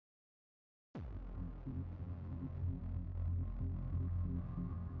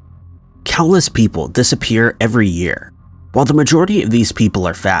Countless people disappear every year. While the majority of these people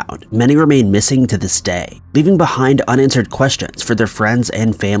are found, many remain missing to this day, leaving behind unanswered questions for their friends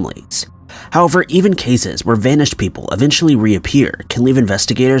and families. However, even cases where vanished people eventually reappear can leave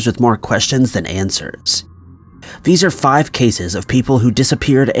investigators with more questions than answers. These are 5 cases of people who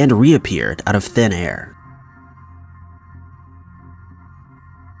disappeared and reappeared out of thin air.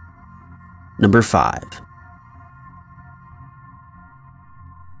 Number 5.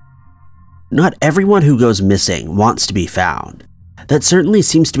 Not everyone who goes missing wants to be found. That certainly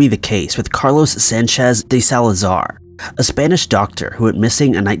seems to be the case with Carlos Sanchez de Salazar, a Spanish doctor who went missing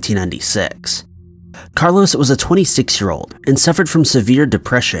in 1996. Carlos was a 26-year-old and suffered from severe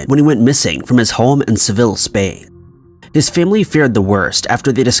depression when he went missing from his home in Seville, Spain. His family feared the worst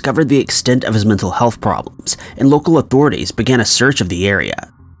after they discovered the extent of his mental health problems, and local authorities began a search of the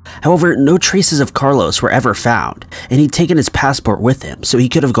area. However, no traces of Carlos were ever found, and he'd taken his passport with him, so he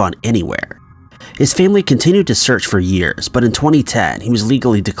could have gone anywhere. His family continued to search for years, but in 2010, he was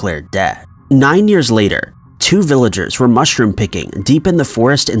legally declared dead. 9 years later, 2 villagers were mushroom picking deep in the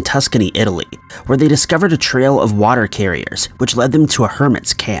forest in Tuscany, Italy, where they discovered a trail of water carriers, which led them to a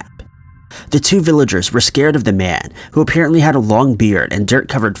hermit's camp. The 2 villagers were scared of the man, who apparently had a long beard and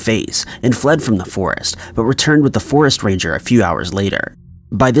dirt-covered face, and fled from the forest, but returned with the forest ranger a few hours later.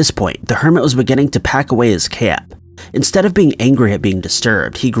 By this point, the hermit was beginning to pack away his camp. Instead of being angry at being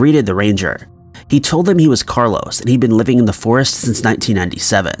disturbed, he greeted the ranger. He told them he was Carlos and he'd been living in the forest since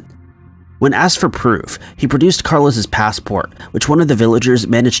 1997. When asked for proof, he produced Carlos's passport, which one of the villagers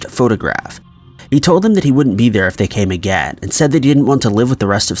managed to photograph. He told them that he wouldn't be there if they came again, and said that he didn't want to live with the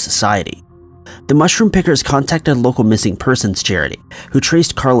rest of society. The mushroom pickers contacted a local missing persons charity, who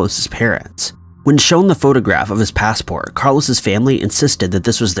traced Carlos's parents. When shown the photograph of his passport, Carlos's family insisted that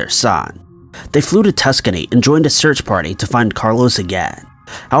this was their son. They flew to Tuscany and joined a search party to find Carlos again.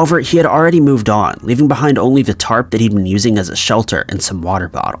 However, he had already moved on, leaving behind only the tarp that he'd been using as a shelter and some water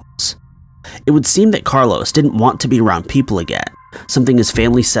bottles. It would seem that Carlos didn't want to be around people again, something his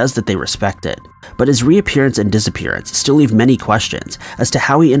family says that they respected, but his reappearance and disappearance still leave many questions as to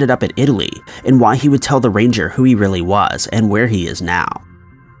how he ended up in Italy and why he would tell the ranger who he really was and where he is now.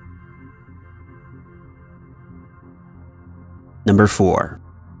 Number 4.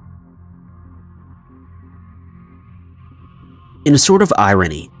 In a sort of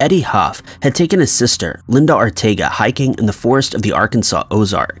irony, Eddie Huff had taken his sister, Linda Ortega, hiking in the forest of the Arkansas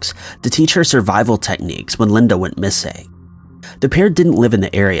Ozarks to teach her survival techniques when Linda went missing. The pair didn't live in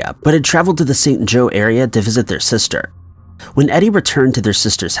the area, but had traveled to the St. Joe area to visit their sister. When Eddie returned to their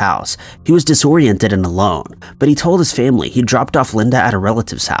sister's house, he was disoriented and alone, but he told his family he dropped off Linda at a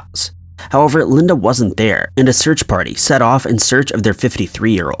relative's house. However, Linda wasn't there, and a search party set off in search of their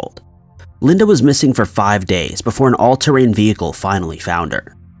 53-year-old. Linda was missing for 5 days before an all-terrain vehicle finally found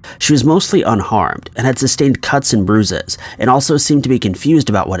her. She was mostly unharmed and had sustained cuts and bruises, and also seemed to be confused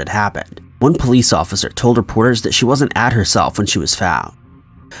about what had happened. One police officer told reporters that she wasn't at herself when she was found.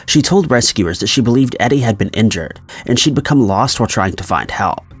 She told rescuers that she believed Eddie had been injured, and she'd become lost while trying to find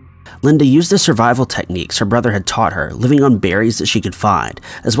help. Linda used the survival techniques her brother had taught her, living on berries that she could find,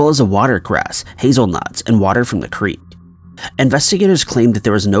 as well as a watercress, hazelnuts, and water from the creek. Investigators claimed that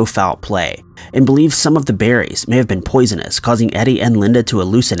there was no foul play, and believed some of the berries may have been poisonous, causing Eddie and Linda to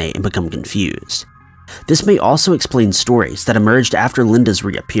hallucinate and become confused. This may also explain stories that emerged after Linda's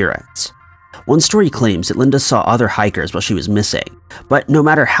reappearance. One story claims that Linda saw other hikers while she was missing, but no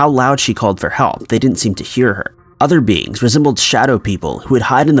matter how loud she called for help, they didn't seem to hear her. Other beings resembled shadow people who would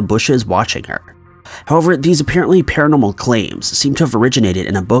hide in the bushes watching her. However, these apparently paranormal claims seem to have originated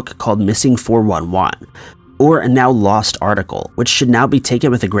in a book called Missing 411, or a now lost article, which should now be taken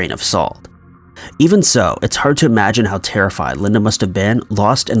with a grain of salt. Even so, it's hard to imagine how terrified Linda must have been,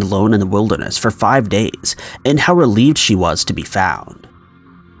 lost and alone in the wilderness for 5 days, and how relieved she was to be found.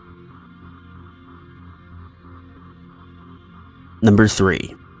 Number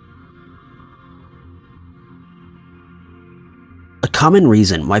 3. A common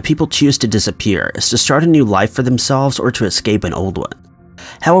reason why people choose to disappear is to start a new life for themselves or to escape an old one.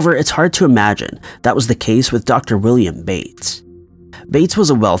 However, it's hard to imagine that was the case with Dr. William Bates. Bates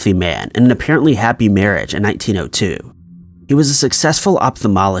was a wealthy man in an apparently happy marriage in 1902. He was a successful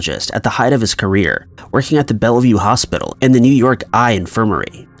ophthalmologist at the height of his career, working at the Bellevue Hospital and the New York Eye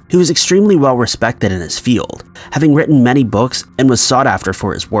Infirmary. He was extremely well respected in his field, having written many books and was sought after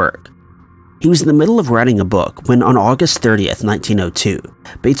for his work. He was in the middle of writing a book when on August 30th, 1902,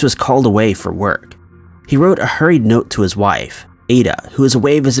 Bates was called away for work. He wrote a hurried note to his wife, Ada, who was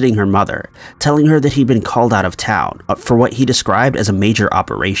away visiting her mother, telling her that he'd been called out of town for what he described as a major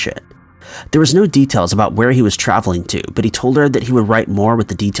operation. There was no details about where he was traveling to, but he told her that he would write more with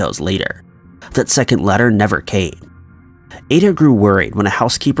the details later. That second letter never came. Ada grew worried when a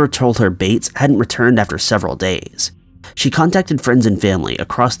housekeeper told her Bates hadn't returned after several days. She contacted friends and family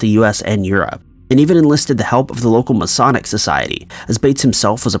across the US and Europe, and even enlisted the help of the local Masonic Society, as Bates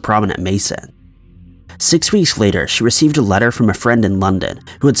himself was a prominent Mason. 6 weeks later, she received a letter from a friend in London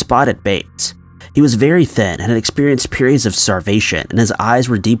who had spotted Bates. He was very thin and had experienced periods of starvation, and his eyes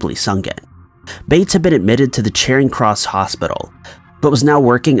were deeply sunken. Bates had been admitted to the Charing Cross Hospital, but was now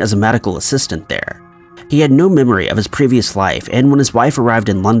working as a medical assistant there. He had no memory of his previous life, and when his wife arrived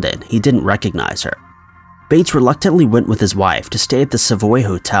in London, he didn't recognize her. Bates reluctantly went with his wife to stay at the Savoy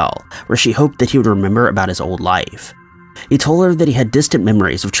Hotel, where she hoped that he would remember about his old life. He told her that he had distant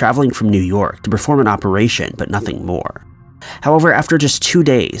memories of traveling from New York to perform an operation, but nothing more. However, after just 2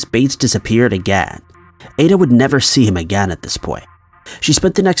 days, Bates disappeared again. Ada would never see him again at this point. She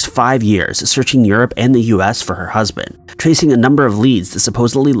spent the next 5 years searching Europe and the US for her husband, tracing a number of leads that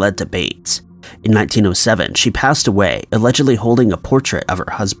supposedly led to Bates. In 1907, she passed away, allegedly holding a portrait of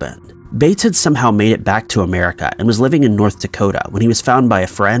her husband. Bates had somehow made it back to America and was living in North Dakota when he was found by a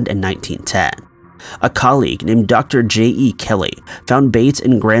friend in 1910. A colleague named Dr. J.E. Kelly found Bates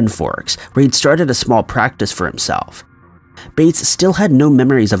in Grand Forks, where he'd started a small practice for himself. Bates still had no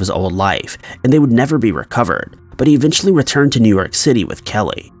memories of his old life, and they would never be recovered, but he eventually returned to New York City with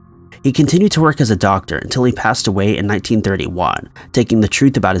Kelly. He continued to work as a doctor until he passed away in 1931, taking the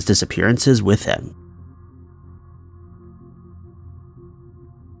truth about his disappearances with him.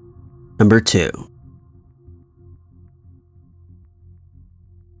 Number 2.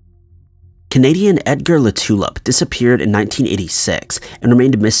 Canadian Edgar LaTulip disappeared in 1986 and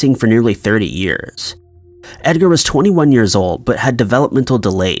remained missing for nearly 30 years. Edgar was 21 years old but had developmental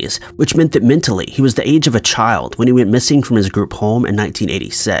delays, which meant that mentally he was the age of a child when he went missing from his group home in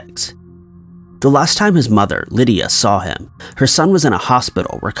 1986. The last time his mother, Lydia, saw him, her son was in a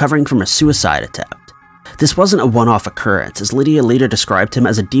hospital recovering from a suicide attempt. This wasn't a one-off occurrence, as Lydia later described him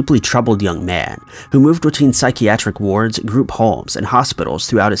as a deeply troubled young man who moved between psychiatric wards, group homes, and hospitals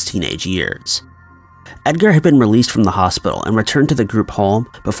throughout his teenage years. Edgar had been released from the hospital and returned to the group home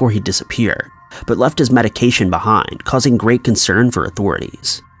before he disappeared, but left his medication behind, causing great concern for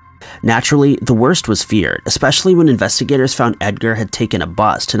authorities. Naturally, the worst was feared, especially when investigators found Edgar had taken a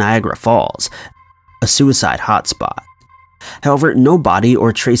bus to Niagara Falls, a suicide hotspot. However, no body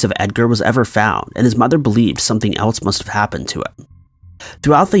or trace of Edgar was ever found, and his mother believed something else must have happened to him.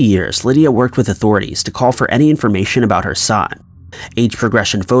 Throughout the years, Lydia worked with authorities to call for any information about her son. Age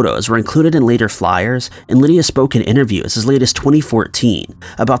progression photos were included in later flyers, and Lydia spoke in interviews as late as 2014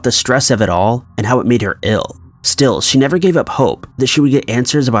 about the stress of it all and how it made her ill. Still, she never gave up hope that she would get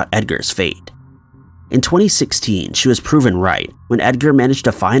answers about Edgar's fate. In 2016, she was proven right when Edgar managed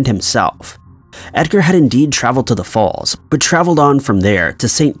to find himself. Edgar had indeed traveled to the falls, but traveled on from there to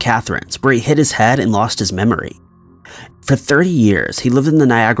St. Catharines, where he hit his head and lost his memory. For 30 years, he lived in the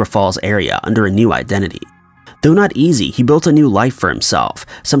Niagara Falls area under a new identity. Though not easy, he built a new life for himself,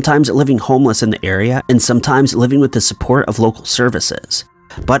 sometimes living homeless in the area and sometimes living with the support of local services.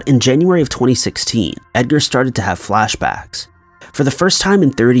 But in January of 2016, Edgar started to have flashbacks. For the first time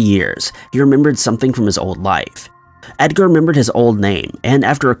in 30 years, he remembered something from his old life. Edgar remembered his old name, and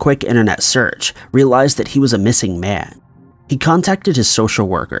after a quick internet search, realized that he was a missing man. He contacted his social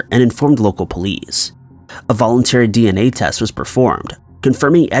worker and informed local police. A voluntary DNA test was performed,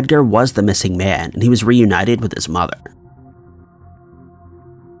 confirming Edgar was the missing man and he was reunited with his mother.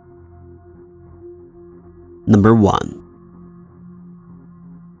 Number 1.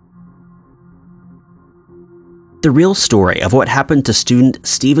 The real story of what happened to student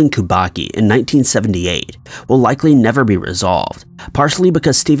Stephen Kubacki in 1978 will likely never be resolved, partially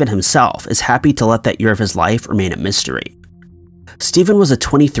because Stephen himself is happy to let that year of his life remain a mystery. Stephen was a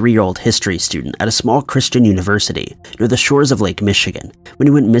 23-year-old history student at a small Christian university near the shores of Lake Michigan when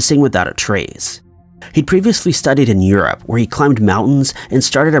he went missing without a trace. He'd previously studied in Europe, where he climbed mountains and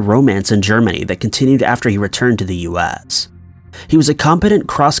started a romance in Germany that continued after he returned to the US. He was a competent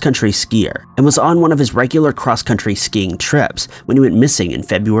cross-country skier and was on one of his regular cross-country skiing trips when he went missing in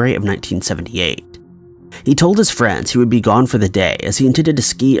February of 1978. He told his friends he would be gone for the day as he intended to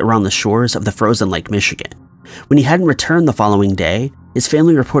ski around the shores of the frozen Lake Michigan. When he hadn't returned the following day, his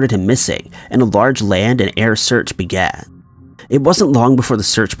family reported him missing and a large land and air search began. It wasn't long before the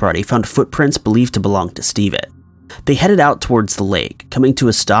search party found footprints believed to belong to Stephen. They headed out towards the lake, coming to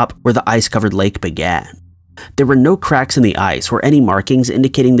a stop where the ice-covered lake began. There were no cracks in the ice or any markings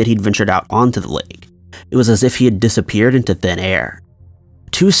indicating that he'd ventured out onto the lake. It was as if he had disappeared into thin air.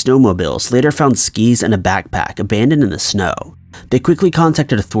 2 snowmobiles later found skis and a backpack abandoned in the snow. They quickly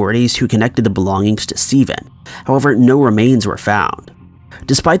contacted authorities who connected the belongings to Stephen. However, no remains were found.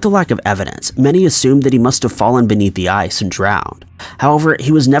 Despite the lack of evidence, many assumed that he must have fallen beneath the ice and drowned. However,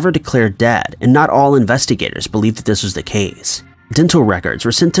 he was never declared dead, and not all investigators believed that this was the case. Dental records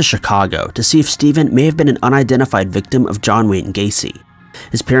were sent to Chicago to see if Stephen may have been an unidentified victim of John Wayne Gacy.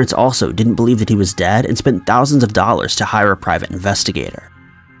 His parents also didn't believe that he was dead and spent thousands of dollars to hire a private investigator.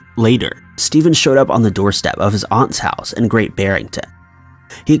 Later, Stephen showed up on the doorstep of his aunt's house in Great Barrington.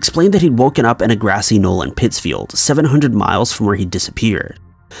 He explained that he'd woken up in a grassy knoll in Pittsfield, 700 miles from where he'd disappeared.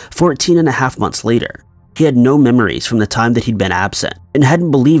 14.5 months later, he had no memories from the time that he'd been absent and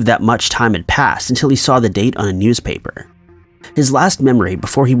hadn't believed that much time had passed until he saw the date on a newspaper. His last memory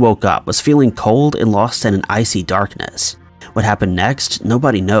before he woke up was feeling cold and lost in an icy darkness. What happened next,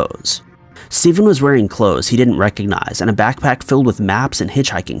 nobody knows. Stephen was wearing clothes he didn't recognize and a backpack filled with maps and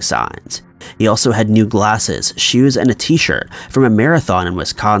hitchhiking signs. He also had new glasses, shoes, and a t-shirt from a marathon in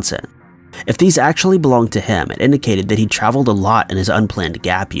Wisconsin. If these actually belonged to him, it indicated that he'd traveled a lot in his unplanned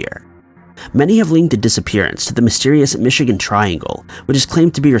gap year. Many have linked the disappearance to the mysterious Michigan Triangle, which is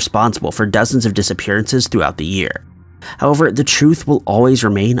claimed to be responsible for dozens of disappearances throughout the year. However, the truth will always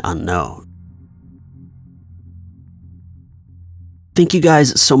remain unknown. Thank you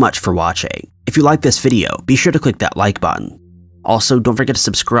guys so much for watching. If you like this video, be sure to click that like button. Also, don't forget to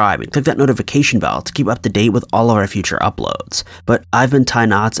subscribe and click that notification bell to keep up to date with all of our future uploads. But I've been Ty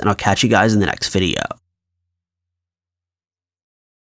Knotts, and I'll catch you guys in the next video.